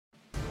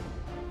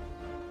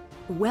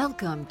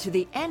Welcome to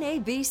the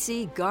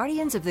NABC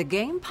Guardians of the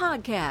Game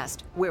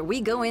podcast, where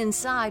we go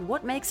inside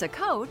what makes a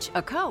coach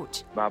a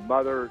coach. My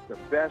mother, the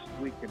best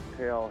we can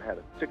tell, had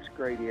a sixth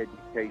grade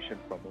education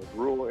from a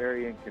rural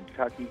area in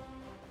Kentucky,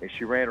 and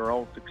she ran her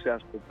own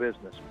successful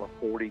business for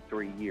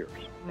 43 years.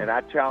 And I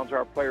challenge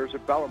our players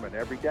at Bellarmine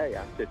every day.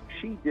 I said,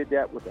 she did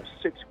that with a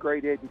sixth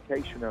grade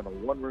education in a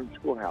one-room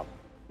schoolhouse.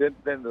 Then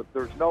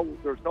there's no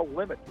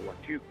limit to what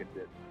you can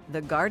do.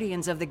 The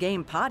Guardians of the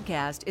Game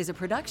podcast is a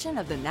production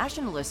of the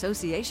National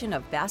Association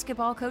of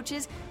Basketball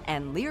Coaches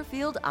and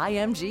Learfield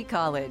IMG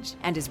College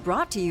and is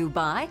brought to you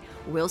by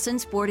Wilson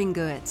Sporting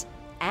Goods.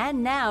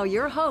 And now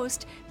your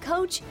host,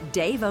 Coach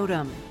Dave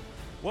Odom.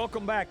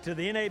 Welcome back to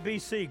the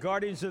NABC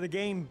Guardians of the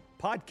Game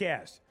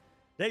podcast.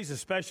 Today's a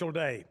special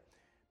day.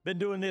 Been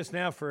doing this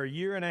now for a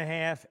year and a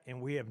half,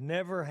 and we have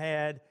never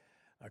had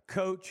a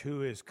coach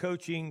who is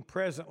coaching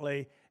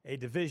presently a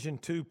Division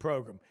II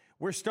program.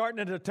 We're starting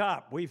at the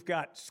top. We've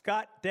got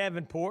Scott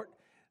Davenport,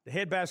 the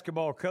head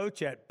basketball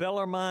coach at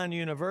Bellarmine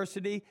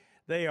University.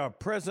 They are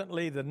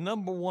presently the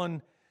number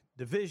one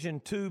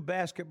Division II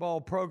basketball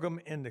program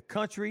in the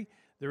country.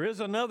 There is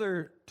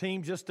another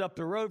team just up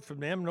the road from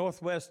them,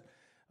 Northwest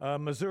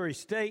Missouri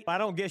State. I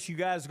don't guess you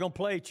guys are going to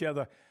play each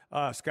other,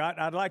 Scott.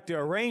 I'd like to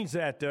arrange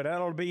that, though.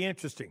 That'll be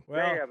interesting.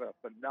 Well, they have a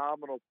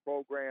phenomenal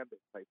program. They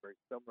play very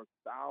similar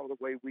style to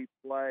the way we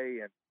play,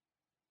 and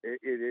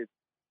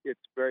it's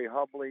very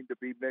humbling to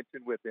be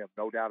mentioned with them,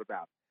 no doubt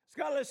about it.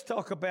 Scott, let's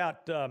talk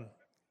about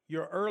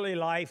your early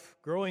life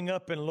growing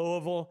up in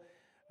Louisville.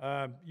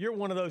 You're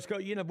one of those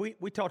coaches. You know,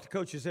 we talk to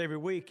coaches every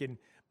week, and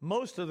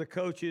most of the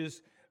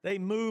coaches, they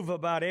move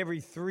about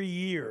every 3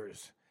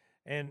 years.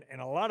 And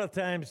a lot of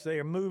times they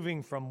are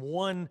moving from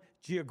one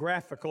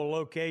geographical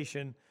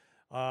location,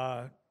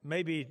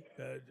 maybe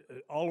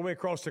all the way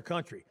across the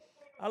country.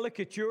 I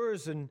look at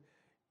yours, and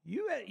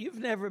you've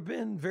never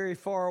been very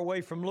far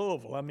away from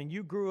Louisville. I mean,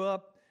 you grew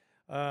up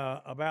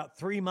about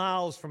 3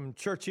 miles from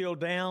Churchill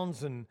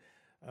Downs and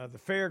the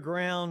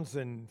fairgrounds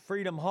and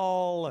Freedom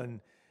Hall and,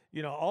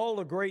 you know, all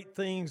the great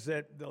things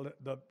that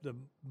the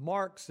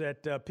marks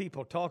that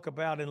people talk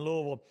about in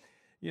Louisville.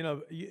 You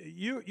know,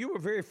 you were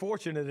very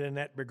fortunate in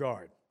that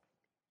regard.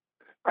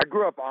 I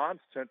grew up on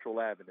Central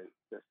Avenue,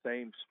 the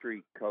same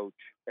street, Coach,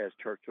 as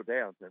Churchill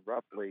Downs, and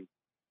roughly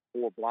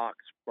 4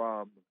 blocks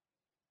from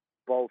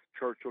both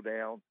Churchill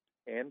Downs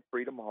and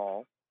Freedom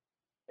Hall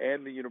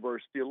and the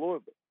University of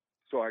Louisville.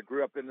 So I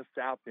grew up in the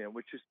South End,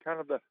 which is kind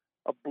of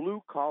a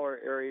blue-collar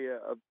area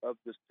of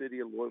the city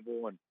of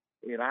Louisville,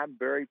 and I'm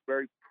very,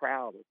 very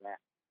proud of that.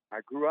 I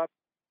grew up.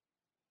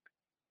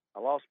 I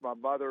lost my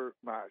father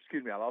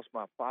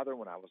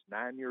when I was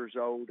 9 years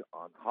old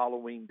on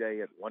Halloween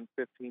Day at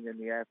 1:15 in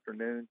the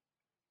afternoon.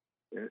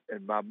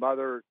 And my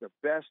mother, the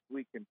best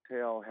we can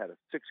tell, had a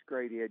sixth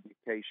grade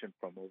education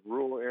from a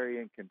rural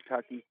area in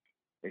Kentucky,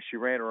 and she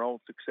ran her own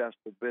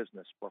successful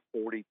business for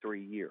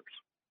 43 years.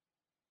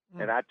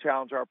 And I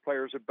challenge our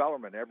players at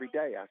Bellarmine every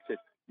day. I said,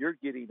 you're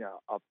getting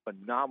a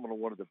phenomenal,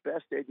 one of the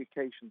best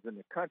educations in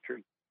the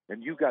country,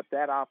 and you got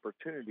that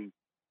opportunity.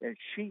 And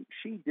she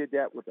did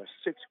that with a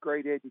sixth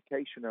grade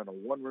education in a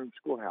one-room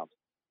schoolhouse.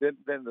 Then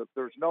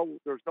there's no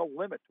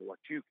limit to what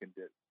you can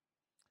do.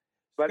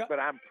 But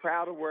I'm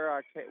proud of where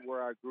I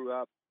grew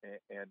up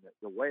and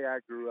the way I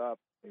grew up.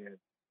 And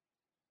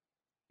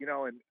you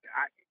know, and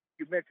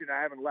you mentioned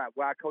I haven't left.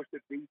 Well, I coached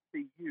at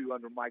VCU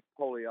under Mike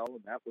Polio,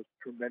 and that was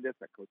tremendous.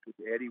 I coached with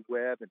Eddie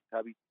Webb and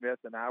Tubby Smith,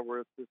 and I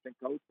were assistant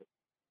coaches.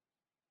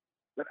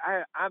 But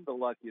I'm the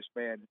luckiest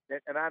man,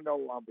 and I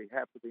know on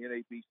behalf of the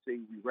NABC,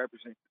 we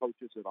represent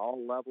coaches at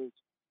all levels.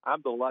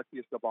 I'm the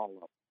luckiest of all of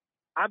them.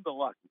 I'm the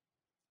luckiest.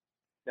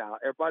 Now,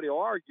 everybody will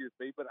argue with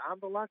me, but I'm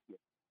the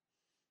luckiest.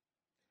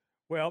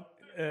 Well,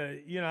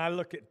 you know, I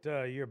look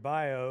at your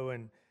bio,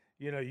 and,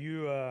 you know,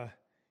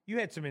 you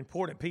had some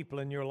important people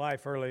in your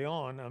life early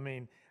on. I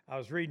mean, I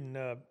was reading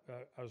a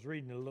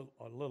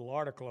little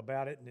article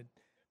about it, and it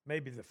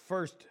maybe the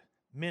first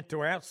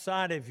mentor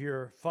outside of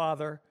your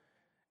father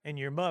and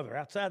your mother,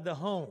 outside the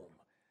home,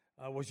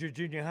 was your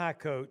junior high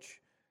coach,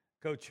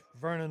 Coach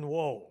Vernon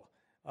Wohl.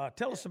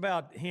 Tell us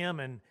about him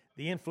and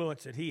the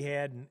influence that he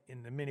had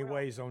in the many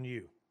ways on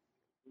you.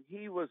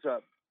 He was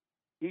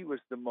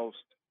the most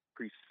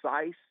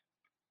precise,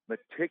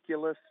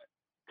 meticulous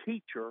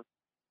teacher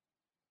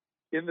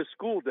in the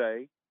school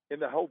day in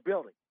the whole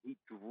building. He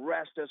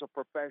dressed as a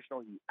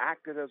professional. He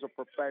acted as a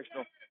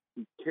professional.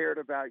 He cared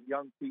about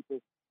young people.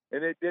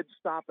 And it didn't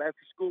stop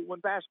after school when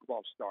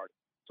basketball started.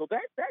 So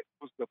that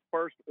was the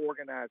first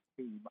organized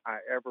team I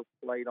ever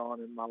played on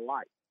in my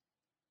life.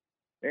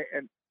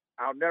 And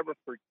I'll never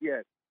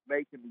forget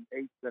making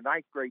the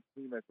ninth grade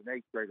team as an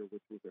eighth grader,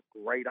 which was a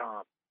great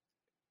honor.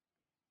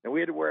 And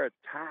we had to wear a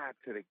tie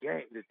to the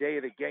game. The day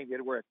of the game, you had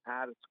to wear a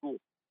tie to school.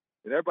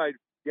 And everybody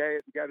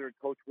gathered together in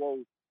Coach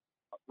Wohl's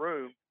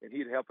room, and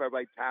he'd help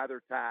everybody tie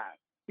their ties.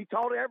 He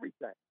taught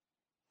everything.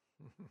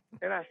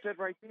 And I said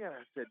right then,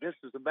 I said, this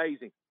is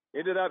amazing.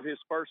 Ended up his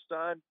first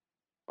son,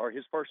 or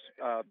his first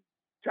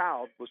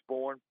child was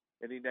born,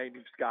 and he named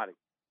him Scotty.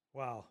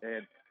 Wow.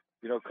 And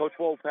You know, Coach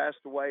Wohl passed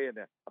away, and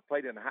I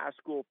played in high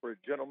school for a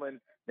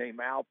gentleman named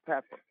Al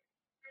Pepper.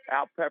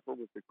 Al Pepper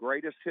was the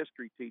greatest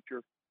history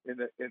teacher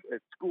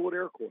at school at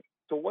Iroquois.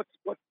 So what's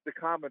the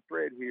common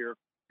thread here?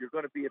 You're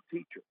going to be a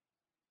teacher.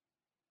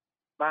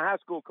 My high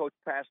school coach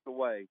passed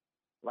away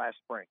last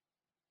spring.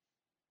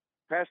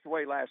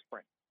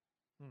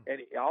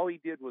 And all he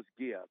did was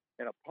give.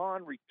 And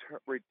upon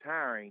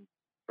retiring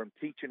from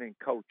teaching and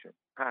coaching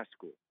high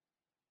school,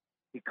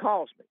 he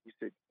calls me.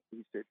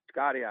 He said,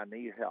 Scotty, I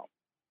need help.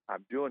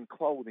 I'm doing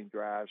clothing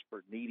drives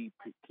for needy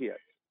kids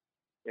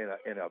in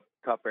a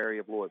tough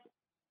area of Louisville,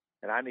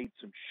 and I need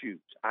some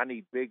shoes. I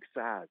need big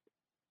sizes.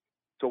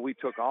 So we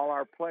took all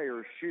our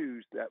players'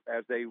 shoes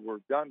as they were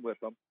done with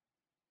them,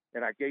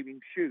 and I gave him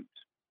shoes.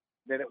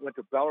 Then it went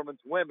to Bellarmine's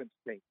women's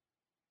team.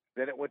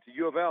 Then it went to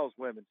U of L's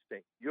women's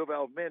team, U of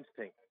L men's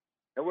team.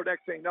 And we're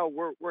next thing you know,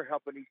 we're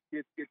helping these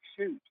kids get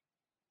shoes.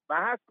 My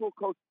high school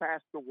coach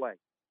passed away.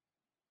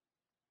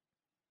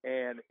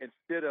 And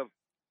instead of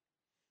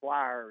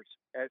flyers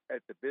at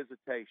the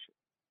visitation,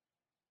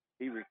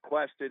 he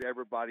requested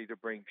everybody to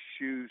bring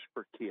shoes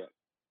for kids.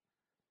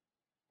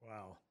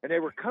 Wow. And they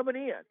were coming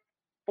in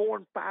 4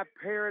 and 5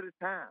 pair at a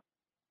time.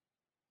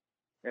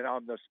 And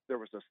there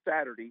was a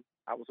Saturday,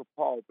 I was a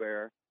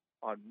pallbearer.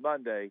 On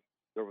Monday,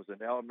 there was an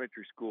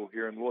elementary school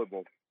here in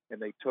Louisville,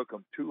 and they took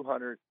them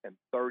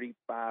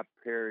 235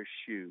 pair of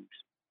shoes,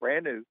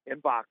 brand new, in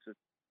boxes.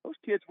 Those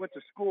kids went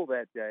to school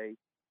that day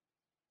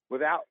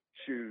without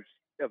shoes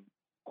of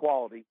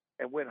quality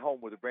and went home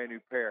with a brand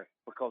new pair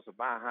because of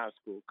my high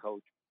school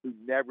coach who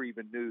never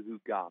even knew who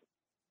got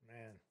them.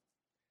 Man.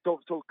 So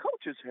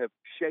coaches have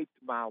shaped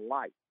my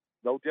life.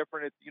 No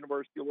different at the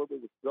University of Louisville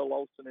with Bill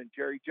Olson and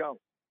Jerry Jones.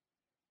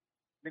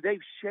 I mean,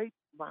 they've shaped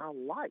my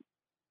life.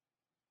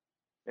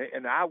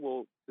 And I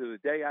will, to the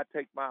day I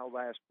take my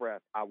last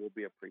breath, I will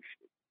be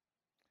appreciative.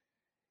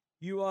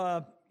 You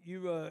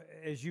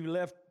as you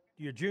left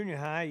your junior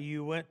high,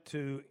 you went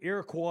to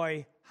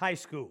Iroquois High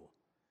School.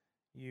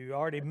 You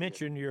already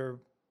mentioned your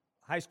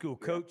high school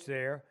coach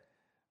there,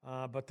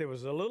 but there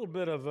was a little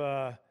bit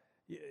of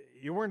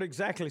you weren't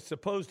exactly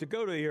supposed to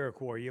go to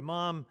Iroquois. Your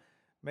mom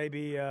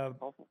maybe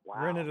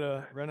rented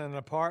an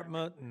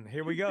apartment, and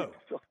here we go.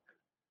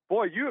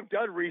 Boy, you have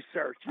done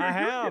research. I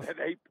have. You're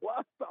getting an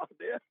A+ on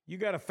this. You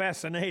got a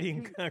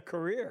fascinating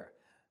career.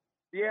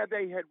 Yeah,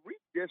 they had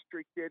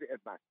redistricted, and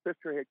my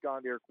sister had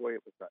gone to Iroquois.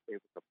 It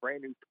was a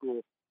brand new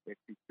school, and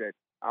she said,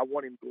 I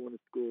want him going to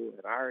school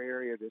in our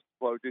area. This is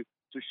what I do.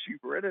 So she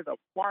rented an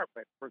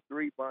apartment for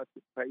 3 months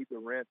and paid the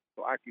rent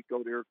so I could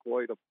go to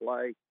Iroquois to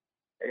play.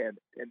 And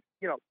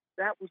you know,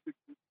 that was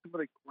some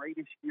of the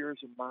greatest years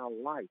of my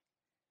life.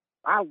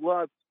 I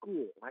loved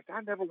school. Like,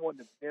 I never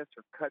wanted to miss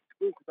or cut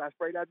school because I was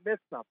afraid I'd miss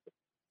something.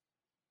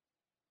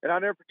 And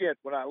I'll never forget,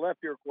 when I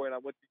left Iroquois and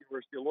I went to the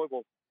University of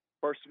Louisville,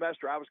 first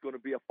semester, I was going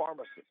to be a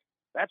pharmacist.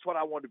 That's what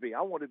I wanted to be.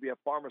 I wanted to be a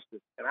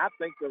pharmacist. And I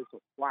think there's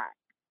a plaque.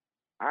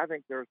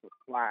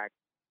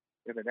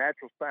 In the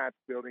Natural Science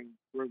Building,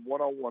 room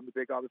 101, the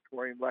big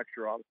auditorium,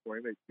 lecture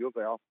auditorium at U of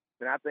L.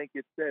 And I think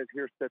it says,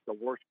 here sits the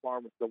worst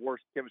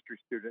chemistry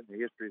student in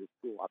the history of the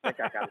school. I think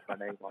I got my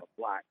name on a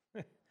plaque.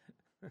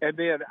 And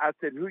then I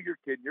said, who you're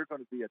kidding? You're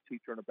going to be a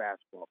teacher and a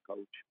basketball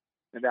coach.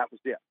 And that was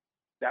it.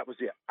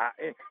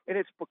 And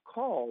it's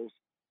because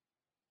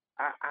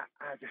I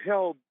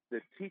held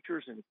the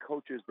teachers and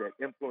coaches that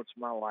influenced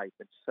my life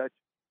in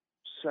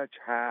such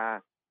high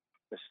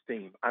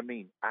esteem. I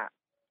mean,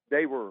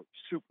 they were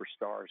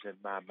superstars in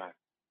my mind.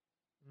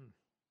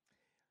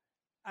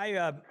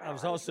 I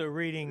was also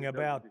reading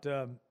about,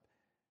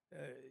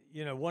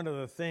 one of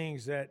the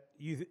things that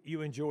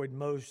you enjoyed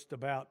most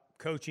about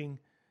coaching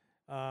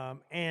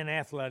and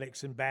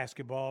athletics and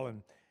basketball.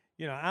 And,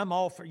 I'm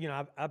all for,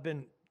 I've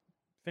been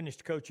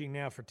finished coaching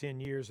now for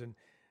 10 years. And,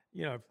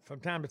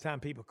 from time to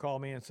time, people call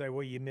me and say,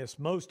 well, you miss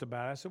most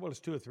about it. I said, well, it's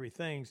 2 or 3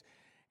 things.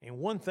 And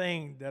one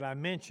thing that I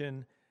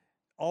mentioned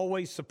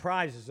always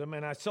surprises them.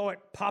 And I saw it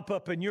pop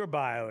up in your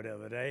bio the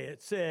other day.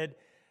 It said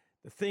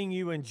the thing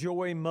you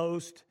enjoy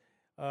most,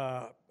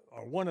 or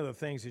one of the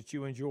things that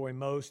you enjoy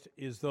most,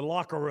 is the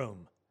locker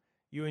room.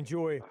 You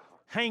enjoy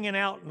hanging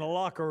out in the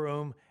locker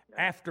room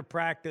after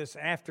practice,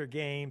 after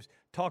games,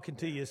 talking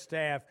to your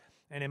staff,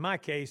 and in my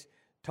case,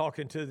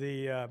 talking to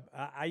the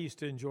I used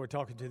to enjoy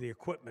talking to the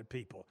equipment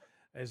people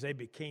as they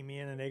came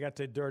in and they got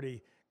their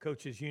dirty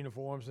coaches'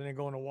 uniforms and they're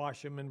going to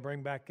wash them and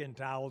bring back in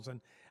towels. And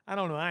I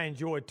don't know, I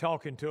enjoyed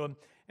talking to them,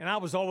 and I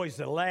was always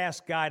the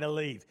last guy to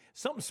leave.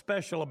 Something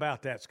special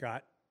about that,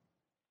 Scott.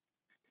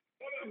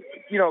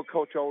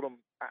 Coach Oldham,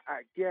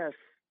 I guess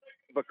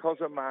because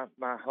of my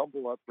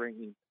humble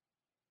upbringing,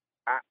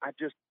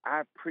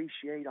 I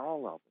appreciate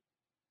all of them.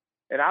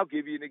 And I'll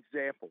give you an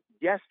example.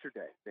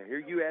 Yesterday, now here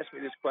you asked me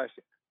this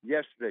question.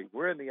 Yesterday,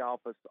 we're in the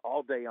office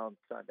all day on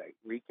Sunday,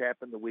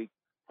 recapping the week,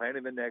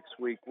 planning the next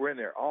week. We're in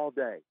there all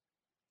day.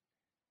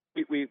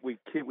 We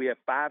have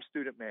 5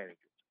 student managers.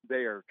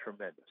 They are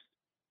tremendous.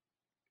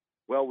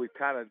 Well,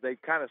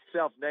 they've kind of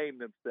self-named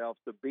themselves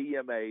the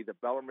BMA, the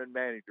Bellarmine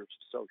Managers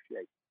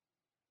Association.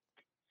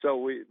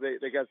 So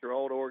they got their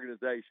own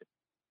organization.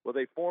 Well,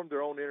 they formed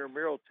their own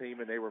intramural team,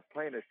 and they were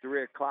playing at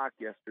 3 o'clock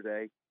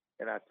yesterday.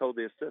 And I told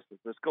the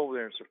assistants, let's go over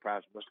there and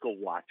surprise them. Let's go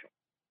watch them.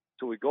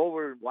 So we go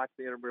over and watch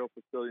the intramural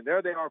facility. And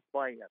there they are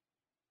playing.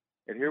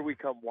 And here we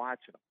come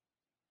watching them.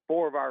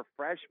 4 of our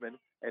freshmen,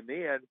 and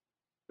then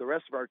the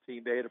rest of our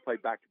team, they had to play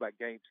back-to-back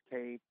games,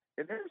 came.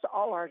 And there's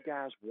all our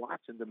guys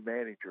watching the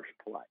managers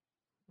play.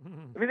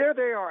 I mean, there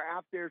they are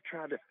out there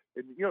trying to,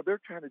 and,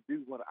 they're trying to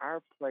do what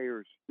our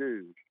players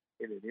do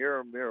in an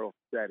intramural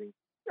setting.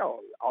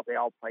 They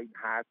all played in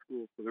high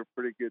school, so they're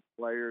pretty good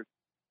players.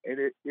 And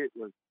it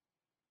was,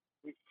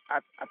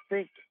 I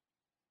think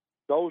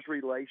those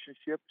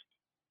relationships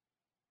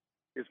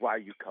is why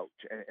you coach,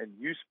 and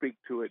you speak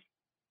to it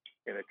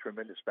in a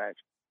tremendous fashion.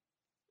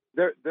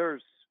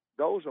 There's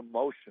those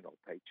emotional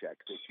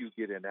paychecks that you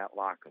get in that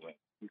locker room.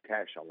 You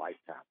cash a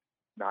lifetime,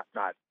 not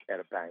at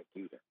a bank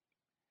either.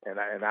 And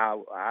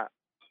I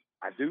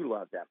do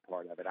love that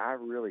part of it. I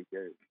really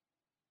do.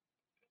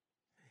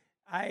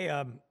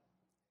 I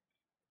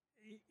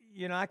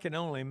can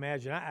only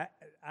imagine.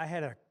 I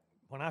had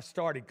when I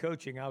started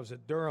coaching, I was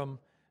at Durham,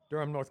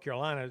 North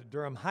Carolina,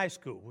 Durham High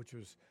School, which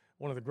was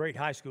one of the great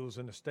high schools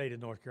in the state of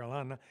North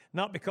Carolina.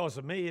 Not because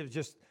of me, it was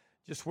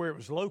just where it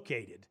was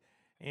located.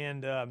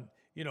 And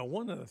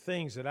one of the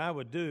things that I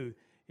would do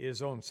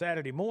is on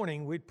Saturday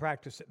morning, we'd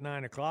practice at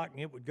 9 o'clock,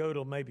 and it would go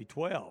till maybe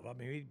 12. I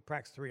mean, we'd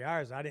practice 3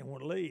 hours. I didn't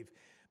want to leave.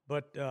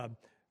 But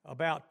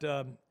about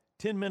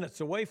 10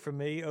 minutes away from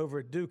me over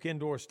at Duke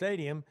Indoor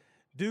Stadium,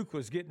 Duke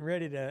was getting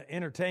ready to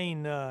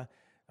entertain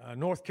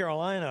North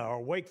Carolina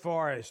or Wake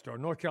Forest or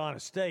North Carolina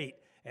State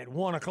at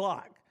 1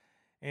 o'clock.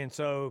 And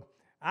so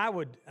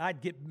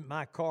I'd get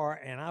my car,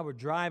 and I would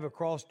drive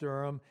across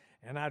Durham,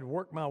 and I'd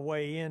work my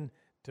way in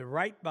to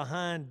right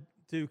behind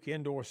Duke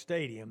Indoor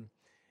Stadium.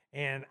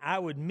 And I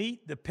would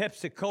meet the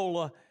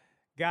Pepsi-Cola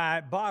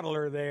guy,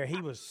 bottler there.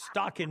 He was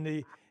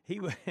stocking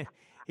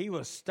he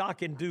was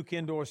stocking Duke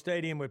Indoor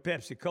Stadium with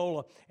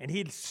Pepsi-Cola, and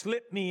he'd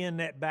slip me in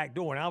that back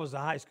door, and I was a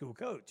high school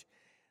coach.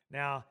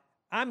 Now,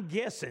 I'm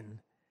guessing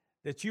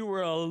that you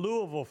were a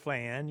Louisville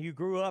fan. You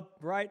grew up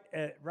right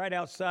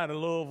outside of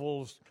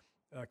Louisville's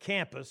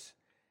campus,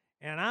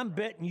 and I'm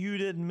betting you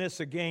didn't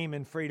miss a game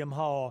in Freedom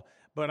Hall,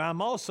 but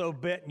I'm also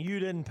betting you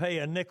didn't pay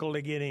a nickel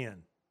to get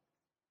in.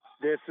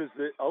 This is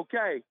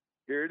okay.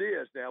 Here it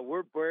is. Now,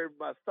 we're buried in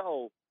my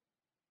soul.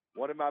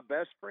 One of my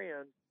best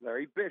friends,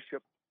 Larry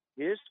Bishop,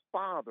 his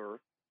father,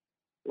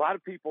 a lot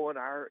of people in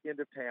our end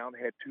of town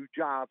had 2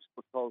 jobs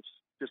because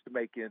just to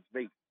make ends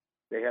meet.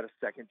 They had a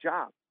second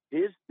job.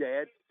 His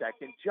dad's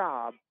second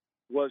job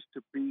was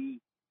he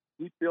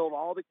filled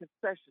all the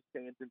concession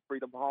stands in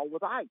Freedom Hall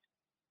with ice.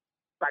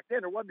 Back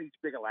then, there wasn't these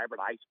big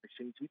elaborate ice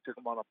machines. He took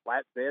them on a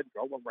flatbed,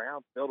 drove them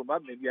around, filled them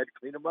up, and then you had to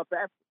clean them up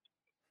afterwards.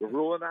 The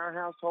rule in our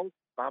household,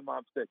 my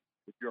mom said,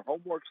 if your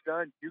homework's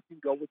done, you can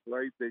go with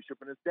Larry Bishop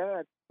and his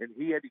dad. And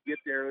he had to get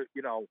there,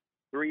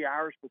 3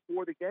 hours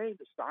before the game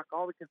to stock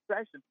all the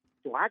concessions.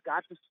 So I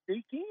got to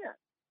sneak in.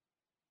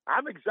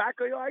 I'm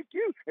exactly like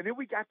you. And then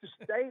we got to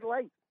stay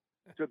late.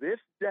 To this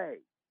day,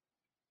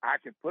 I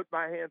can put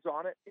my hands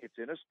on it. It's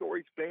in a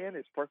storage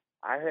bin.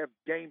 I have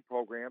game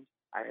programs.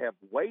 I have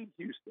Wade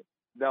Houston.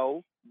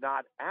 No,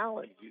 not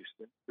Allen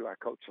Houston, who I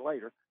coach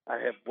later. I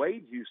have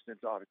Wade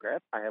Houston's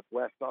autograph. I have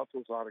Wes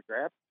Unsel's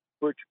autograph,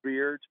 Butch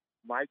Beard's,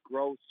 Mike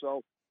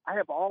Grosso. I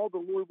have all the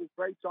Louisville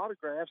Greats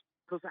autographs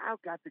because I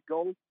got to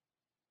go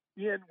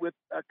in with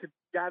a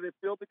guy that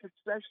filled the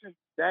concession.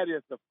 That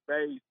is the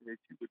face that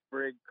you would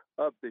bring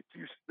up that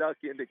you snuck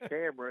into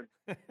Cameron.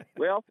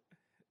 Well,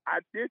 I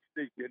did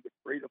sneak into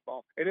Freedom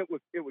Hall, and it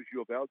was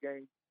U of L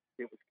games.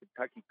 It was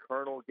Kentucky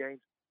Colonel games.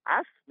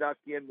 I snuck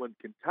in when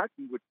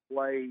Kentucky would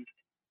play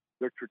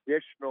their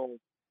traditional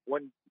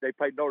when they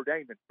played Notre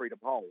Dame in Freedom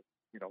Hall,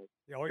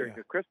 during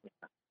the Christmas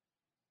time.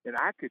 And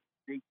I could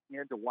sneak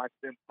in to watch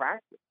them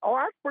practice. Oh,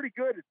 I was pretty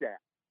good at that.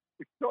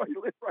 So he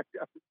lived right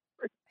down the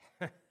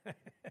street.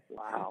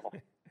 Wow.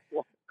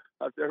 Well,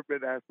 I've never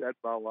been asked that in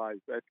my life.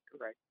 That's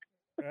correct.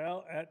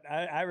 Well,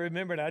 I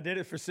remembered I did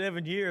it for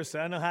 7 years, so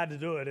I know how to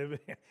do it.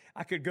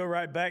 I could go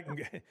right back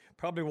and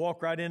probably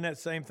walk right in that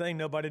same thing.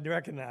 Nobody'd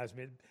recognize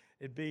me.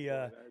 It'd be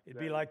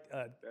like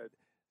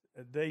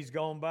days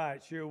gone by.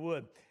 It sure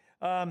would.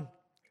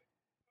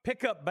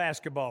 Pickup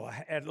basketball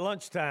at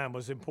lunchtime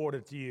was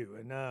important to you,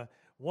 and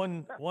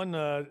one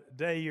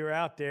day you're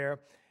out there,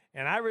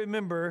 and I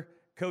remember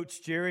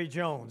Coach Jerry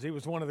Jones. He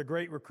was one of the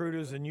great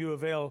recruiters in U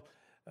of L,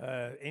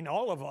 in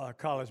all of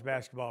college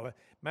basketball.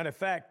 Matter of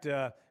fact,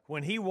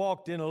 when he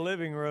walked in a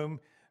living room,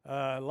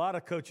 a lot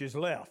of coaches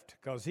left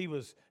because he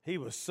was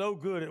so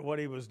good at what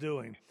he was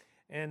doing.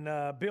 And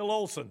Bill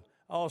Olson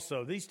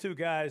also. These two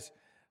guys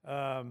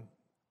kind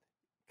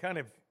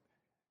of,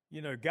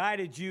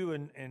 guided you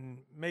and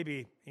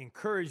maybe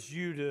encouraged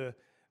you to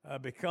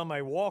become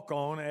a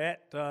walk-on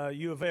at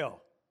U of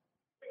L.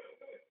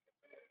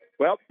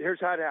 Well, here's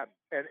how it happened.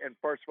 And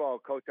first of all,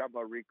 Coach, I'm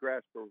going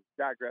to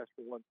digress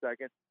for 1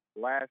 second.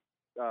 Last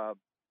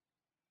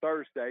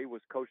Thursday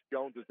was Coach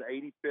Jones'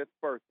 85th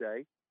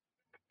birthday.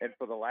 And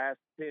for the last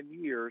 10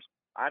 years,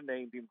 I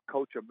named him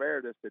Coach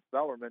Emeritus at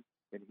Bellarmine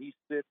and he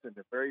sits in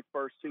the very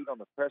first seat on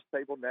the press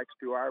table next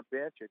to our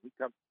bench, and he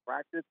comes to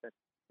practice,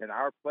 and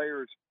our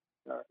players,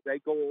 they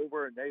go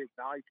over and they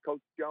acknowledge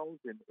Coach Jones,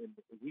 and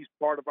he's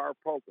part of our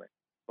program.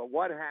 But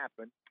what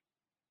happened,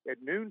 at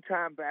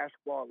noontime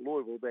basketball at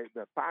Louisville,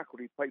 the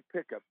faculty played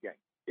pickup games.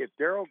 If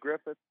Darrell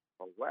Griffith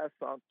or Wes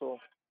Unseld,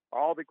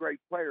 all the great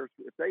players,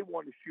 if they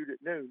wanted to shoot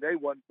at noon, they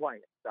wasn't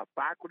playing. The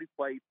faculty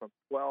played from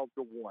 12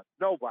 to 1.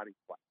 Nobody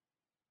played.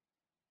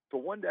 So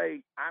one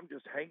day, I'm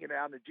just hanging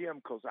out in the gym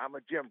because I'm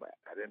a gym rat.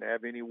 I didn't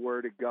have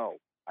anywhere to go.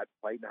 I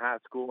played in high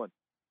school, and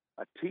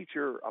a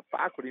teacher, a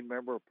faculty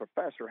member, a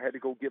professor had to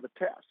go give a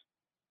test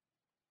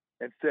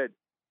and said,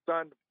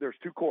 son, there's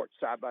two courts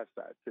side by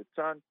side. Said,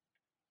 son,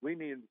 we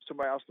need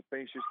somebody else to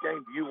finish this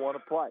game. Do you want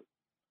to play?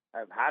 I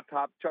have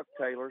high-top Chuck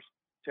Taylors,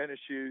 tennis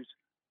shoes.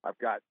 I've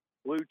got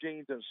blue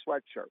jeans and a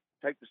sweatshirt.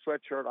 Take the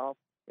sweatshirt off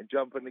and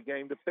jump in the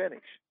game to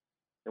finish.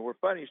 And we're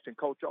finished, and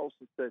Coach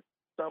Olson said,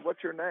 son,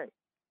 what's your name?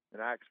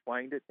 And I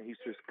explained it, and he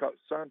says,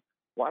 son,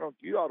 why don't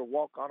you ought to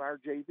walk on our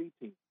JV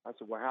team? I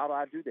said, well, how do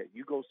I do that?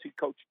 You go see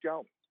Coach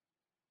Jones.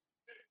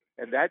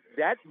 And that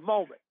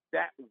moment,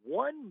 that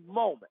one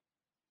moment,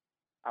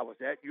 I was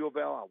at U of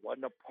L. I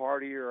wasn't a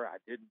partier. I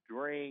didn't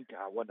drink.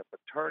 I wasn't a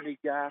fraternity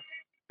guy.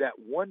 That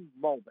one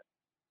moment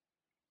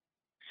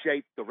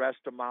shaped the rest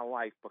of my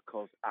life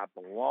because I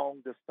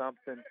belonged to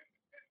something.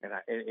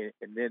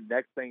 And then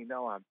next thing you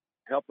know, I'm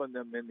helping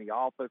them in the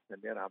office,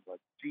 and then I'm a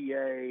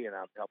GA, and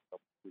I'm helping them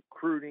with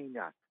recruiting.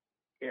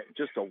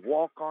 Just a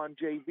walk-on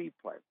JV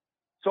player.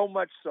 So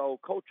much so,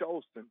 Coach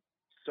Olson's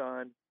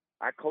son,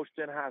 I coached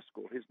in high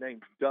school. His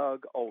name's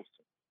Doug Olson.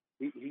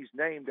 He's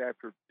named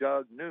after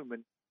Doug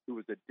Newman, who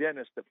was a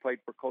dentist that played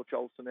for Coach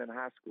Olson in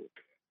high school.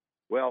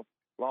 Well,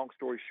 long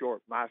story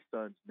short, my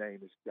son's name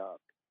is Doug.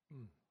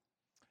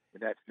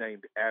 And that's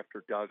named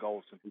after Doug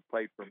Olson, who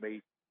played for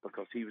me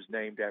because he was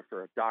named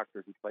after a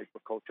doctor who played for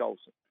Coach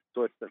Olson.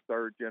 So it's the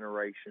third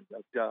generation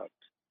of Dougs.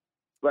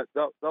 But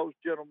those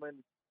gentlemen,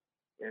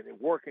 and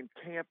working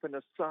camp in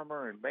the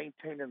summer and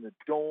maintaining the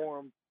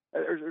dorm,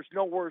 there's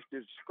no words to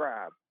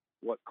describe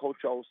what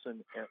Coach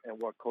Olson and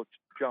what Coach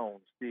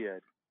Jones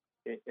did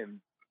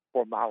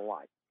for my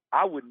life.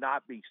 I would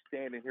not be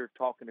standing here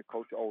talking to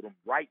Coach Oldham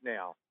right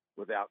now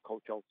without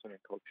Coach Olson and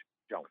Coach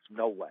Jones.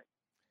 No way.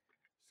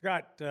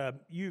 Scott,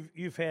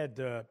 you've had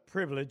the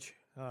privilege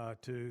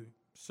to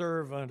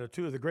serve under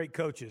two of the great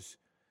coaches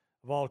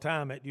of all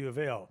time at U of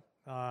L.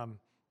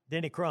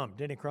 Denny Crum.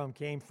 Denny Crum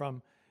came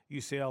from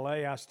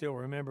UCLA. I still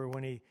remember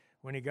when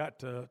he got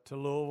to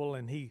Louisville,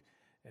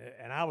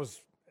 and I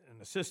was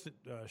an assistant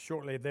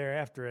shortly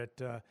thereafter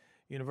at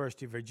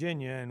University of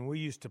Virginia, and we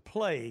used to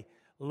play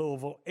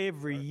Louisville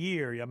every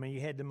year. I mean,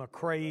 you had the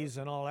McCrays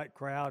and all that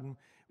crowd, and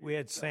we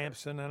had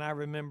Sampson, and I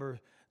remember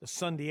the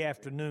Sunday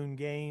afternoon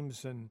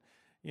games, and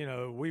you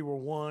know, we were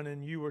 1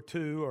 and you were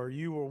 2, or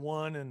you were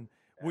 1 and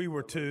we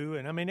were 2,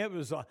 and I mean,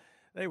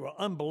 they were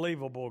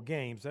unbelievable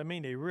games. I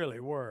mean, they really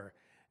were.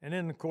 And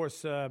then, of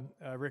course,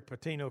 Rick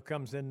Pitino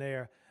comes in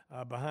there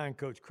behind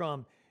Coach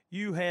Crum.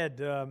 You had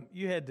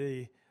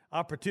the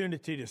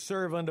opportunity to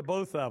serve under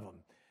both of them.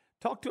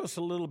 Talk to us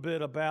a little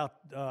bit about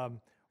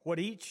what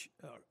each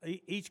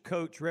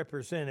coach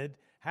represented,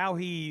 how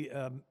he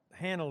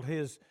handled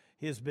his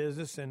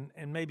business, and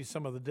maybe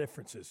some of the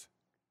differences.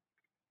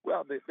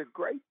 Well, the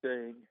great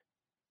thing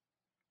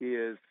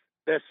is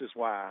this is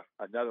why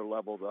another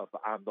level of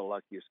I'm the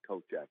luckiest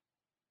coach ever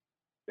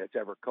that's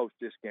ever coached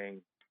this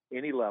game,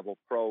 any level,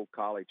 pro,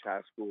 college,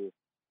 high school,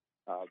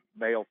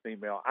 male,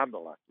 female. I'm the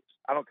luckiest.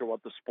 I don't care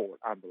what the sport.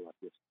 I'm the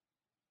luckiest.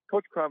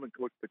 Coach Crum and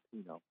Coach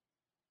Pitino.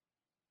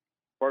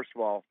 First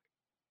of all,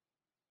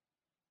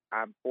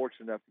 I'm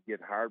fortunate enough to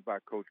get hired by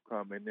Coach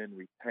Crum and then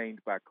retained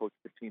by Coach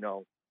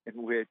Pitino,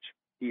 in which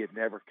he had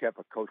never kept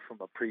a coach from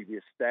a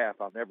previous staff.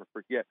 I'll never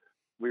forget.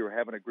 We were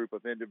having a group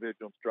of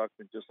individual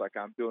instruction just like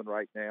I'm doing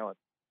right now. And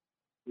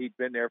he'd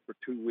been there for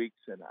 2 weeks,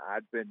 and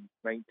I'd been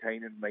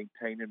maintaining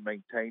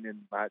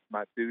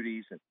my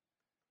duties. And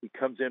he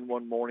comes in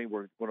one morning.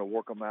 We're going to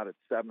work them out at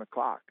 7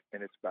 o'clock,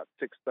 and it's about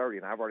 6:30,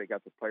 and I've already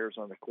got the players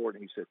on the court.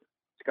 And he said,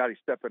 Scotty,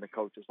 step in the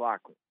coach's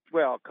locker room.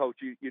 Well, Coach,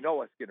 you know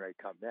what's getting ready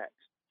to come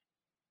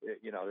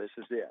next. You know, this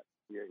is it.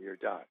 You're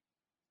done.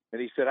 And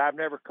he said, I've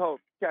never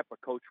kept a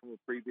coach from a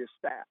previous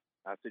staff.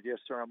 I said, yes,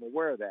 sir, I'm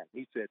aware of that.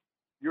 He said,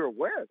 you're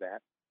aware of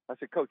that? I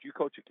said, Coach, you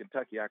coach at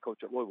Kentucky. I coach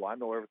at Louisville. I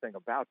know everything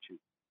about you.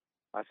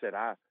 I said,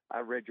 I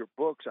read your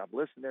books. I've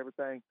listened to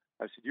everything.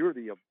 I said, you're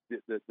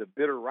the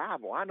bitter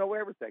rival. I know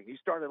everything. He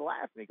started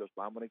laughing. He goes,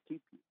 well, I'm going to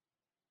keep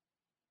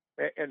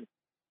you. And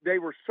they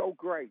were so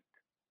great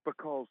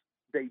because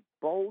they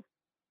both,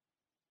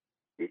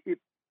 it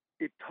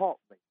taught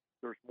me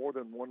there's more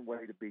than one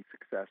way to be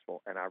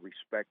successful, and I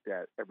respect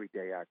that every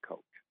day I coach.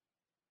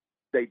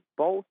 They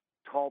both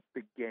taught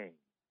the game,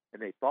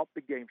 and they thought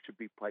the game should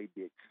be played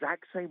the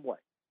exact same way.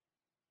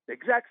 The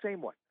exact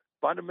same way.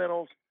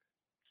 Fundamentals,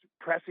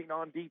 pressing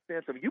on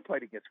defense. I mean, you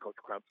played against Coach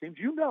Crum's teams.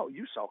 You know,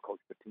 you saw Coach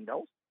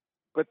Pitino's.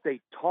 But they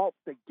taught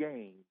the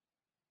game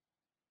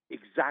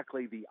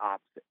exactly the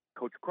opposite.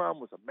 Coach Crum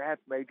was a math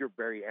major,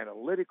 very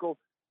analytical.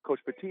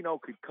 Coach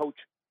Pitino could coach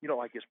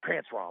like his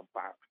pants were on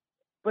fire.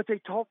 But they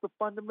taught the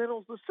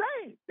fundamentals the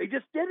same. They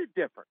just did it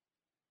different.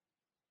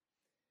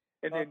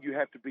 And then you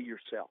have to be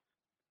yourself.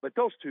 But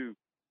those two,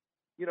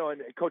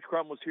 and Coach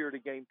Crum was here at a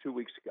game 2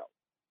 weeks ago.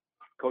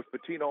 Coach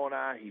Pitino and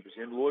I, he was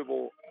in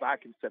Louisville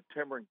back in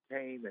September and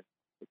came and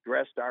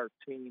addressed our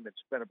team and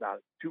spent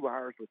about 2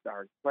 hours with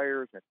our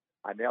players. And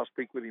I now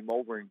speak with him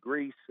over in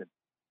Greece. And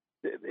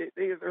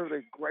they're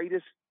the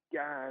greatest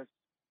guys.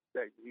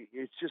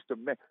 It's just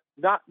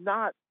not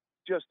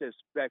just as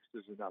specs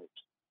as others.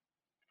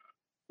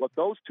 What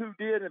those two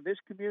did in this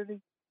community,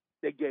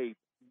 they gave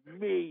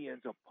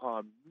millions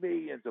upon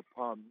millions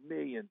upon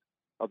millions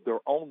of their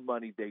own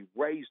money. They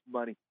raised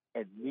money,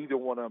 and neither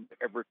one of them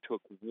ever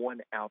took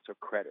 1 ounce of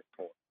credit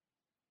for it.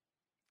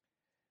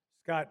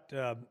 Scott,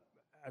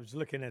 I was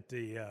looking at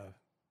the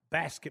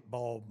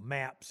basketball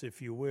maps,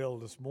 if you will,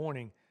 this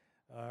morning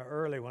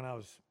early when I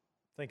was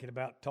thinking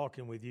about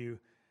talking with you.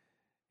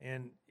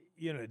 And,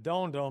 it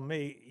dawned on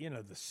me,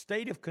 the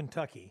state of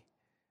Kentucky,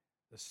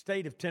 the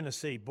state of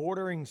Tennessee,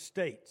 bordering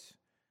states,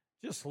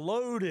 just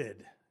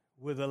loaded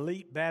with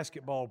elite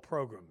basketball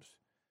programs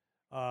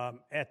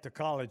at the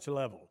college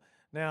level,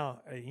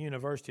 now at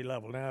university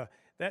level. Now,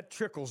 that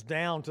trickles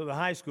down to the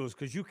high schools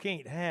because you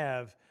can't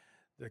have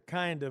the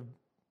kind of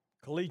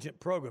collegiate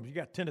programs. You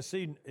got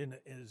Tennessee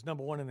is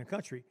number 1 in the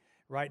country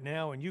right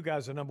now, and you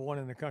guys are number 1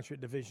 in the country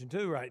at Division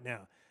II right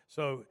now.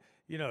 So,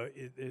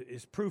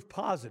 it's proof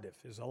positive.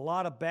 There's a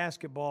lot of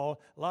basketball,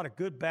 a lot of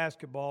good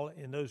basketball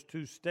in those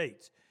 2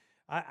 states.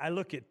 I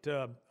look at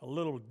a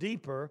little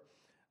deeper,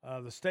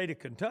 the state of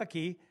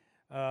Kentucky.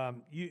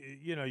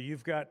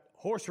 You've got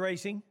horse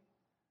racing,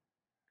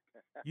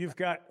 you've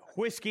got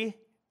whiskey,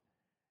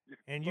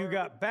 and you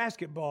got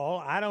basketball.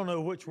 I don't know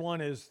which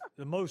one is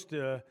the most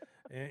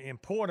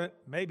important.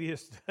 Maybe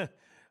it's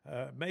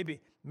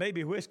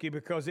maybe whiskey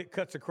because it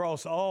cuts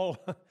across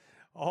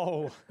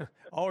all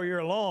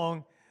year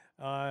long,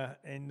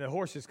 and the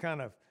horses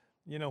kind of.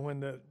 When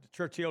the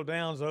Churchill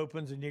Downs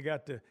opens and you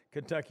got the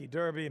Kentucky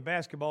Derby and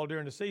basketball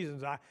during the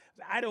seasons, I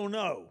don't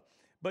know.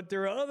 But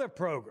there are other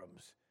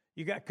programs.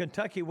 You got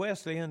Kentucky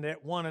Wesleyan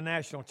that won a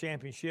national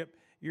championship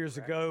years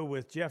ago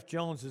with Jeff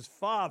Jones's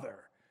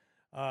father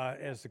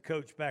as the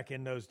coach back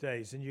in those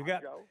days. And you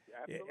got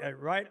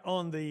right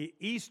on the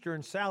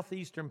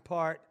southeastern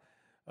part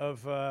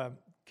of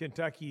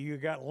Kentucky, you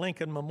got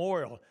Lincoln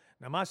Memorial.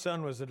 Now, my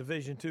son was a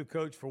Division II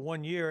coach for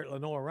 1 year at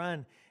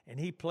Lenoir-Rhyne, and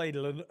he played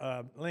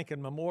Lincoln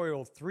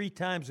Memorial 3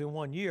 times in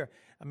 1 year.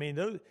 I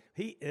mean,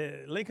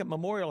 Lincoln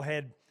Memorial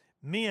had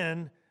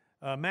men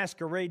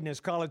masquerading as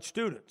college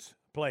students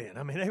playing.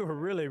 I mean, they were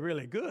really,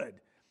 really good.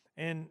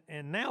 And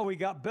now we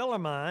got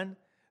Bellarmine,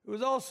 who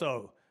was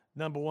also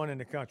number 1 in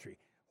the country.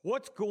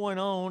 What's going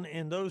on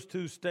in those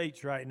 2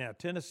 states right now,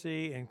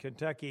 Tennessee and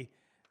Kentucky?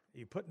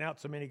 You're putting out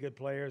so many good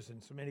players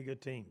and so many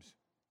good teams.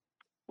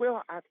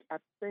 Well, I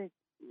think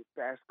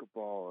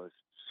basketball is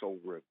so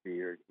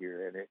revered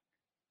here, and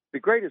the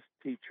greatest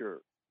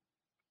teacher,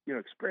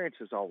 experience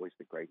is always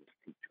the greatest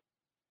teacher.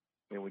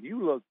 And when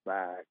you look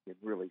back and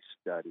really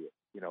study it,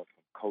 from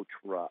Coach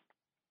Rupp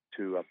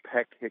to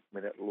Peck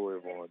Hickman at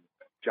Louisville and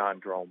John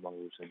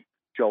Dromos and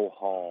Joe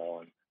Hall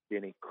and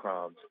Denny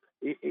Crumbs,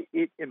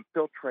 it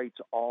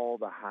infiltrates all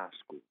the high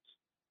schools.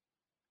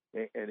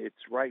 And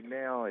it's right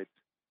now,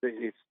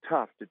 it's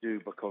tough to do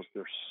because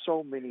there's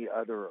so many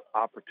other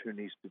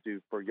opportunities to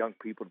do for young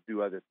people to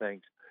do other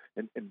things.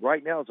 And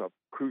right now is a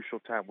crucial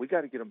time. We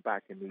got to get them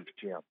back in these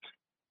gyms.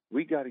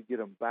 We got to get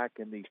them back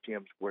in these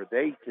gyms where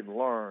they can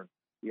learn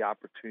the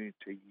opportunity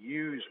to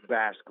use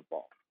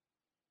basketball.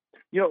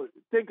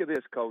 Think of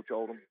this, Coach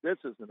Oldham. This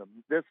is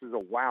a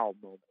wow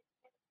moment.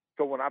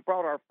 So when I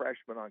brought our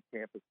freshmen on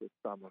campus this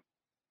summer,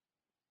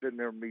 sitting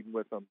there meeting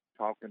with them,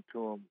 talking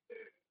to them,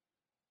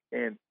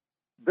 and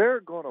they're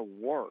going to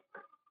work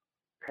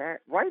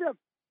right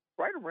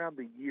around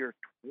the year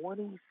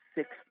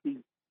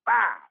 2065.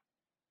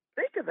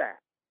 Think of that.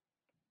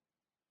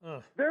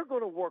 They're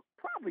going to work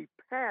probably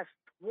past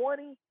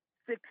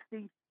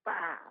 2065.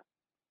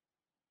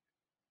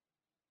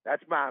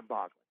 That's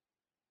mind-boggling.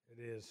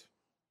 It is.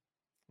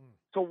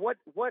 So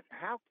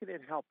how can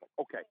it help them?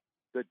 Okay,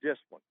 the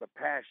discipline, the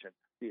passion,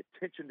 the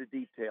attention to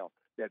detail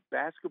that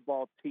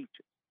basketball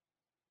teaches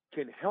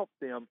can help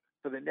them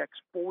for the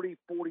next 40,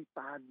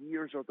 45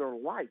 years of their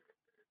life.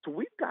 So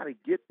we've got to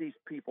get these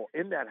people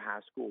in that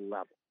high school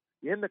level,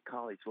 in the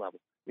college level.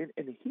 And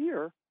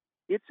here,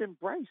 it's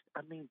embraced.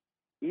 I mean,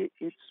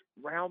 it's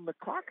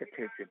round-the-clock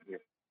attention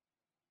here.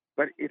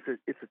 But it's a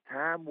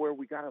time where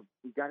we gotta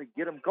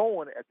get them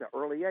going at the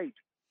early age.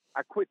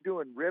 I quit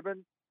doing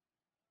ribbons.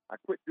 I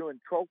quit doing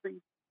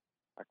trophies.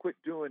 I quit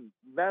doing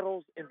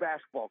medals in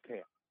basketball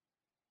camp.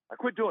 I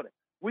quit doing it.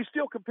 We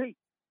still compete,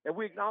 and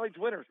we acknowledge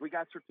winners. We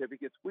got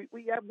certificates.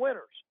 We have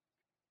winners.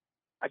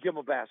 I give them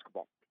a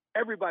basketball.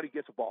 Everybody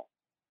gets a ball.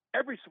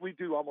 We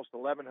do almost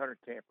 1,100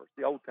 campers,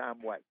 the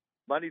old-time way.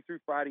 Monday through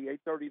Friday,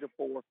 8:30 to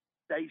 4,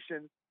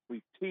 station.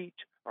 We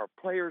teach. Our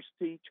players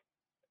teach.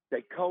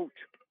 They coach.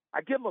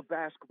 I give them a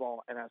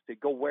basketball, and I say,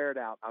 go wear it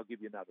out. I'll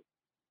give you another.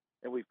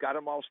 And we've got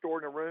them all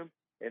stored in a room.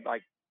 And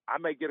like I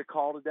may get a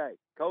call today.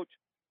 Coach,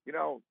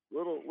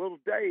 little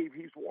Dave,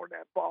 he's worn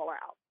that ball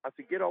out. I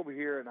said, get over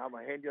here, and I'm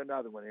going to hand you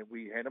another one. And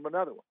we hand him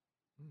another one.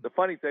 The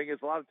funny thing is,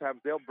 a lot of times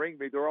they'll bring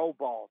me their old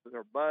balls, and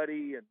they're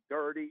muddy and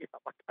dirty.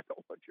 I'm like, I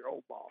don't want your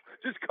old ball.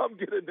 Just come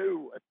get a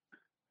new one.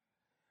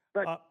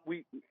 But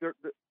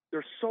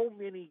there's so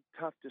many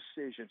tough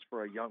decisions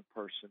for a young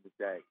person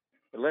today.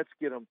 And let's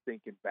get them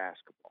thinking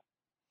basketball.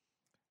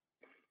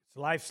 It's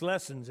life's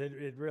lessons.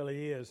 It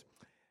really is.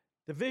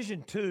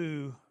 Division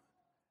II,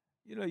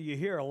 you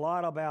hear a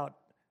lot about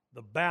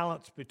the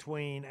balance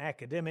between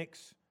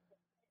academics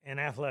and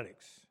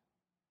athletics.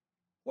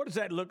 What does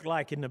that look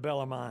like in the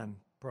Bellarmine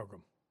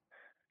program?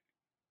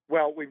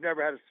 Well, we've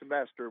never had a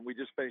semester, and we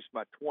just finished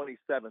my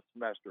 27th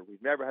semester.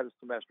 We've never had a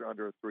semester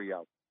under a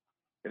 3-0.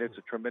 And it's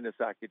a tremendous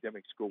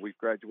academic school. We've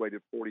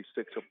graduated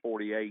 46 of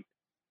 48.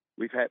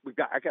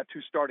 I got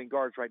 2 starting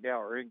guards right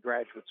now are in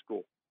graduate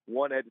school.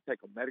 One had to take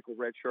a medical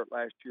red shirt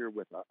last year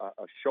with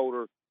a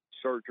shoulder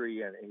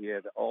surgery, and he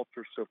had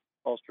ulcerative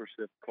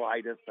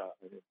colitis,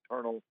 an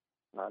internal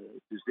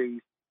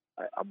disease.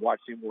 I'm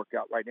watching him work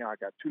out right now. I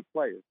got 2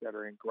 players that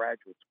are in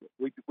graduate school.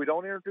 We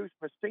don't introduce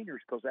them as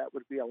seniors because that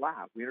would be a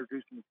lie. We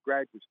introduce them as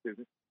graduate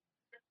students,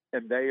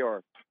 and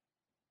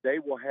they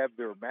will have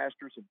their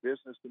master's in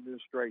business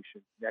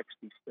administration next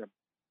December.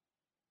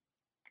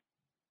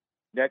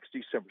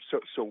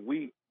 So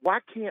why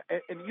can't,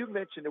 and you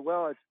mentioned it,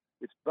 well,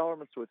 it's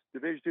Bellarmine, so it's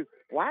Division II.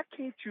 Why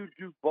can't you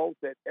do both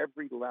at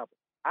every level?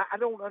 I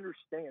don't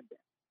understand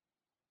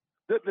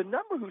that. The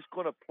number who's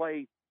going to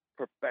play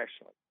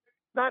professionally,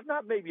 not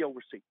maybe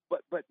overseas,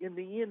 but in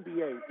the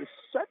NBA is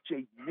such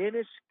a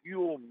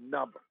minuscule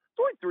number.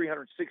 There's only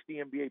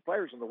 360 NBA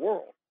players in the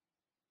world.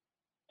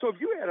 So if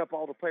you add up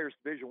all the players,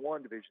 Division I,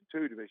 Division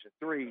II, Division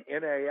III,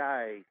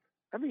 NAIA,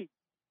 I mean,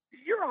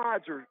 your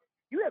odds are,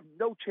 you have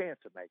no chance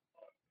of making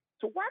it.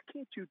 So why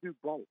can't you do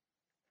both?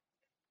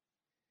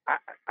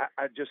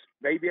 I just,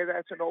 maybe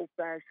that's an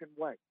old-fashioned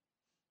way.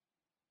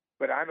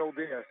 But I know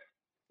this,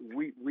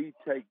 we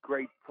take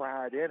great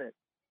pride in it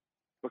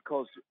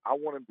because I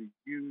want them to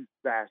use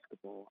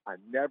basketball. I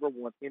never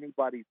want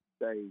anybody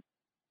to say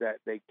that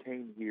they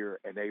came here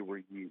and they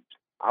were used.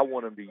 I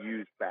want them to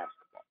use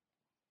basketball.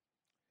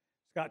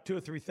 Scott, 2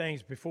 or 3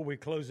 things before we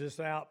close this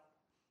out,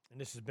 and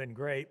this has been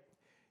great.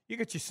 You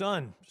got your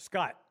son,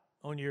 Scott,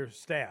 on your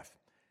staff.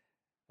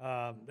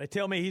 They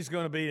tell me he's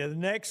going to be the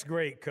next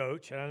great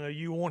coach, and I know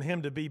you want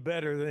him to be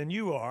better than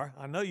you are.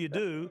 I know you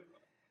do.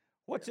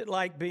 What's it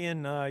like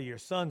being your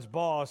son's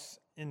boss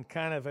in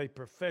kind of a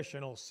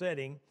professional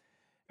setting?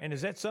 And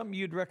is that something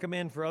you'd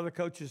recommend for other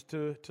coaches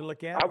to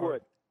look at? I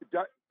would.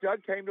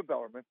 Doug came to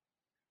Bellarmine,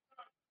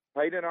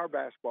 played in our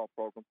basketball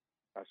program.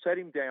 I set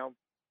him down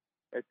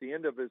at the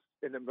end of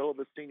in the middle of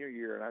his senior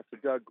year, and I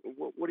said, Doug,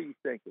 what are you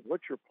thinking?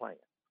 What's your plan?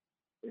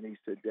 And he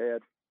said, Dad,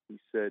 he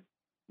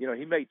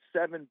he made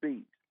 7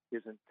 Bs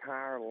his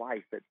entire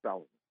life at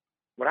Bellarmine.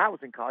 When I was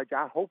in college,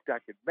 I hoped I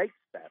could make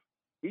 7.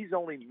 He's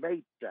only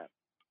made 7.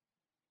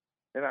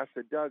 And I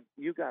said, Doug,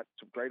 you got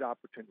some great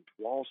opportunities.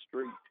 Wall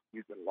Street,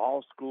 you got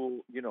law school.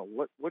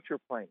 What's your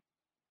plan?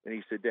 And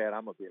he said, Dad,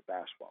 I'm gonna be a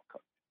basketball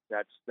coach.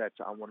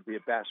 I want to be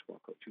a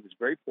basketball coach. He was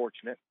very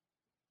fortunate.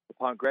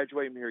 Upon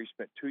graduating here, he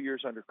spent 2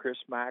 years under Chris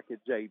Mack at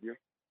Xavier,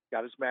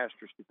 got his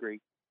master's degree.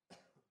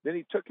 Then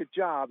he took a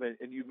job, and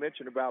you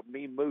mentioned about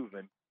me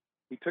moving.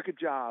 He took a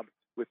job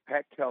with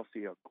Pat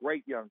Kelsey, a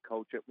great young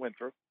coach at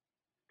Winthrop.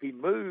 He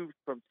moved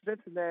from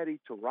Cincinnati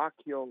to Rock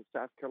Hill,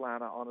 South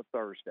Carolina on a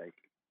Thursday.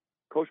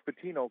 Coach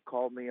Pitino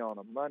called me on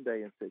a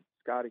Monday and said,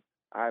 Scotty,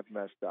 I've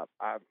messed up.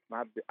 I've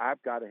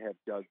got to have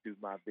Doug do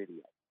my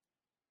video.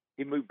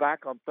 He moved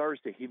back on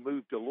Thursday. He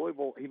moved to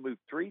Louisville. He moved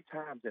 3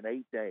 times in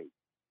 8 days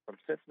from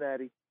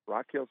Cincinnati,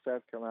 Rock Hill,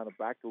 South Carolina,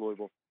 back to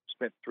Louisville.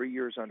 Spent 3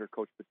 years under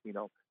Coach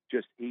Pitino,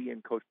 just he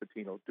and Coach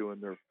Pitino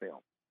doing their film.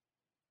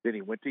 Then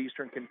he went to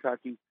Eastern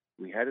Kentucky.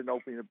 We had an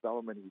opening at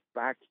Bellarmine. He's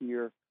back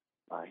here.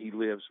 He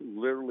lives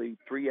literally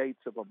 3/8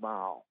 of a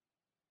mile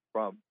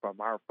from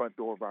our front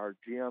door of our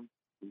gym.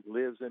 He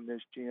lives in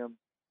this gym,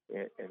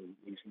 and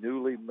he's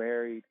newly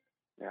married.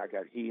 I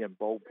got he and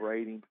Bo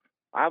Brady.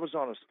 I was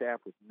on a staff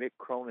with Mick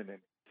Cronin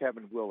and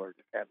Kevin Willard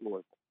at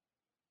Louisville.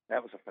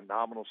 That was a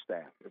phenomenal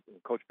staff. When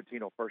Coach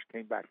Pitino first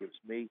came back, it was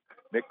me,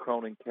 Mick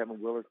Cronin,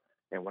 Kevin Willard.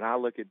 And when I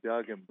look at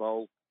Doug and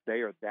Bo,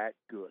 they are that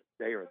good.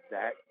 They are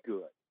that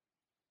good.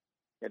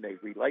 And they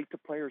relate to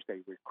players.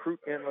 They recruit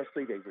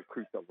endlessly. They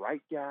recruit the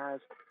right guys.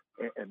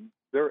 And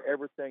they're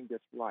everything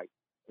that's right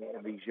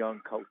in these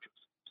young coaches.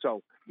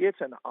 So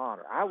it's an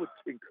honor. I would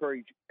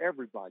encourage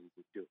everybody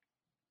to do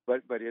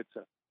it. But it's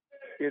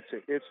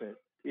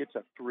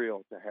a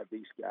thrill to have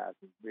these guys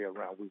and be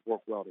around. We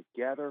work well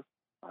together.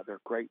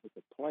 They're great with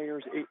the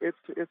players. It's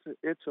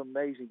an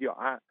amazing deal.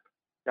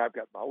 I've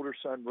got my older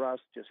son Russ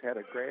just had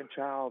a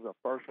grandchild. The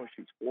first one,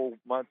 she's 4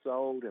 months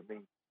old. I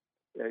mean,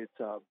 it's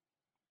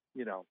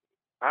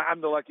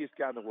I'm the luckiest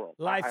guy in the world.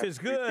 Life is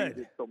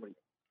good.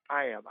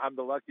 I am. I'm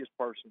the luckiest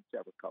person to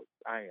ever coach.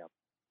 I am.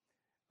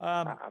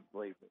 I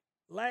believe it.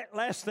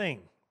 Last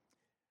thing,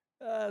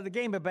 The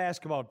game of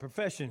basketball, the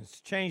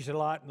profession's changed a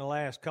lot in the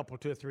last couple,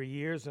 2 or 3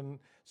 years, and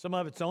some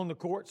of it's on the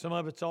court, some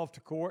of it's off the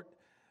court.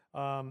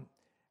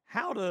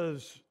 How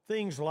does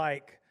things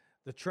like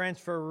the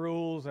transfer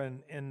rules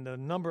and the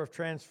number of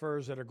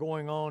transfers that are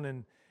going on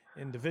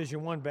in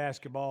Division I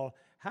basketball,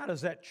 how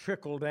does that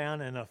trickle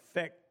down and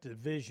affect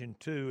Division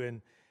II?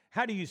 And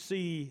how do you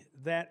see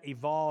that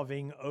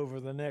evolving over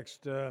the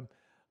next,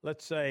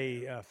 let's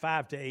say,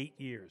 5 to 8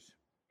 years?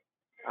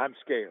 I'm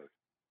scared.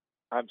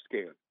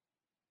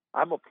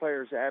 I'm a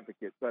player's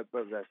advocate, but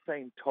by the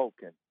same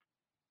token,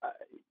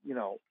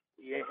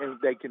 and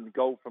they can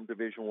go from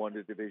Division I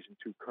to Division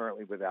II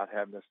currently without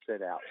having to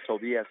sit out. So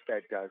yes,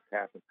 that does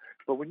happen.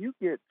 But when you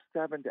get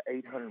 700 to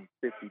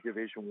 850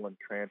 Division I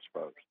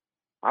transfers,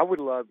 I would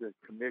love to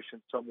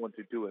commission someone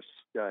to do a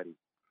study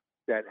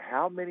that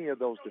how many of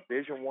those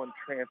Division I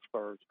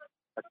transfers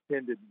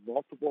attended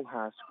multiple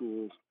high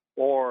schools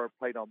or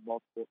played on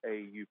multiple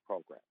AAU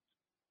programs,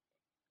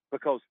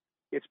 because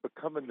it's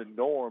becoming the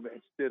norm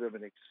instead of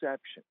an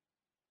exception.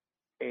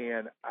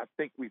 And I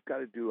think we've got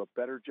to do a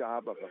better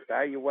job of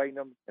evaluating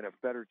them and a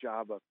better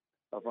job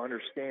of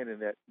understanding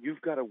that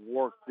you've got to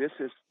work. This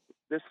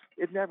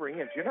it never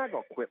ends. You're not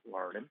going to quit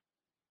learning.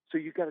 So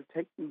you've got to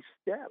take these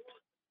steps.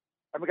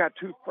 I've got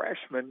 2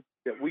 freshmen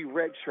that we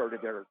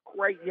redshirted that are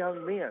great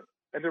young men,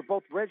 and they're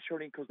both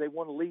redshirting because they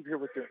want to leave here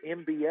with their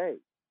MBA.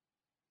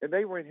 And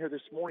they were in here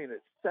this morning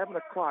at 7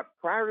 o'clock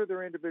prior to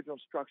their individual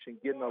instruction,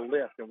 getting a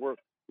lift, and we're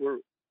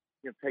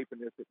taping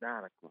this at 9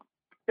 o'clock.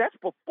 That's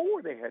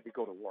before they had to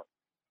go to work.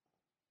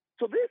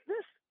 So this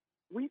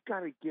we've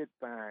got to get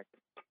back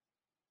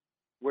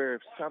where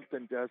if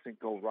something doesn't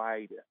go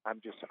right,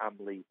 I'm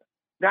leaving.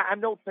 Now, I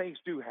know things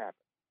do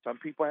happen. Some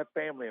people have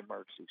family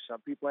emergencies. Some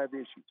people have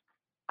issues.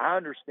 I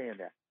understand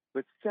that.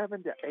 But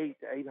 700 to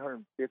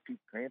 850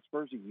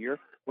 transfers a year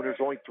when there's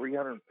only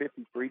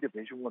 353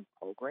 Division I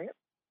programs,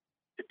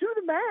 do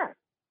the math.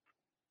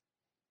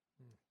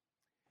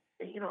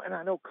 And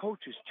I know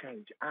coaches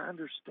change. I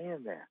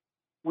understand that.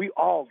 We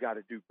all got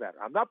to do better.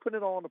 I'm not putting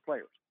it all on the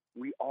players.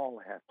 We all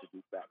have to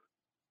do better.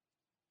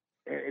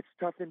 And it's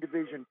tough in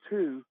Division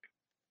II,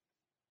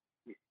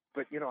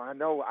 but,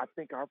 I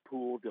think our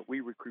pool that we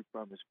recruit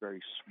from is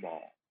very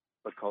small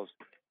because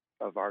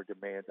of our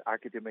demands,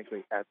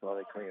 academically,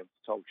 athletically, and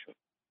social.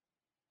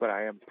 But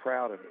I am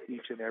proud of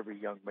each and every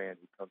young man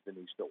who comes in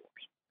these doors.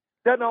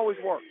 Doesn't always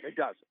work. It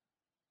doesn't.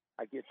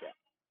 I get that.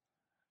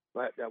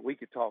 But we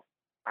could talk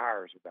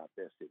hours about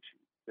this issue.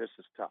 This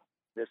is tough.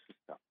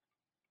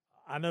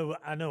 I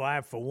know I,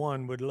 for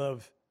one, would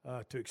love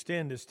to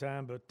extend this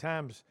time, but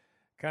time's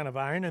kind of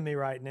our enemy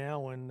right now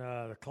when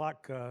the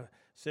clock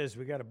says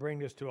we got to bring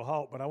this to a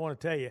halt. But I want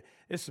to tell you,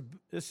 this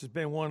has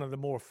been one of the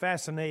more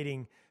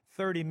fascinating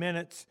 30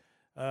 minutes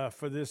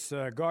for this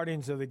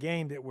Guardians of the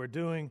Game that we're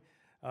doing.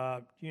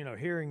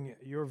 Hearing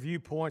your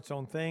viewpoints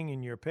on things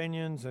and your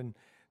opinions and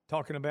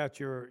talking about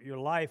your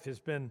life has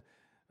been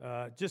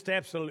just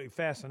absolutely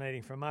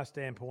fascinating from my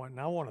standpoint. And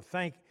I want to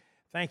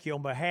thank you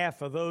on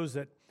behalf of those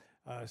that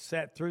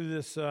sat through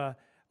this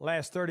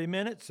last 30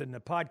 minutes and the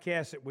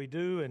podcast that we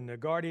do and the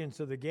Guardians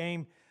of the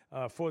Game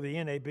for the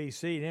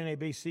NABC. The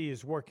NABC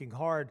is working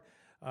hard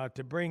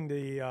to bring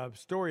the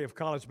story of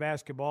college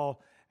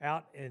basketball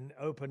out and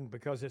open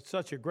because it's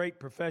such a great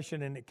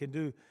profession and it can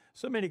do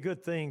so many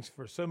good things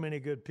for so many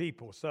good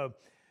people. So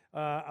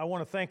I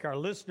want to thank our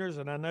listeners,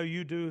 and I know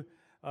you do,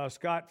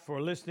 Scott, for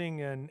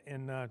listening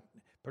and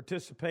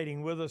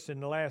participating with us in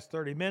the last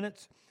 30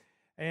 minutes.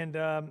 And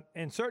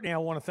certainly I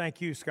want to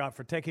thank you, Scott,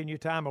 for taking your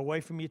time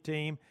away from your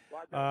team.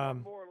 Well, I got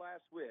one more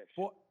last wish.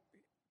 Well,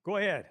 go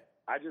ahead.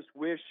 I just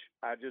wish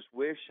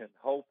and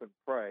hope and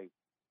pray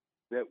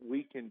that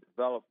we can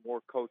develop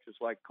more coaches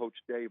like Coach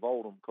Dave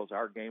Oldham, because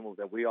our game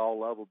that we all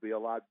love will be a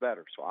lot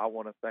better. So I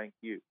want to thank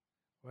you.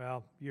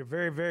 Well, you're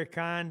very, very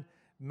kind.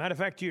 Matter of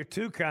fact, you're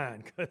too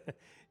kind.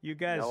 You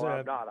guys. No,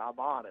 I'm not. I'm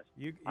honest.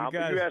 You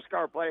guys. You ask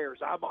our players.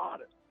 I'm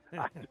honest.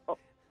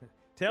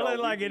 Tell it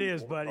like it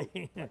is,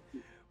 buddy.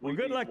 Well,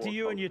 good luck to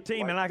you and your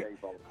team. And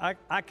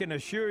I can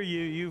assure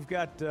you, you've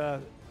got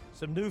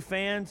some new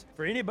fans.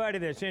 For anybody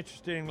that's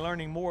interested in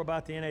learning more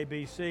about the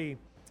NABC,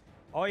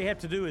 all you have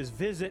to do is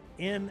visit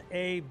NABC.com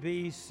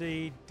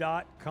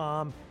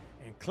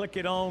and click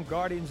it on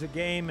Guardians of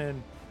Game,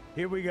 and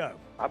here we go.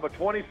 I'm a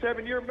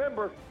 27-year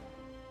member.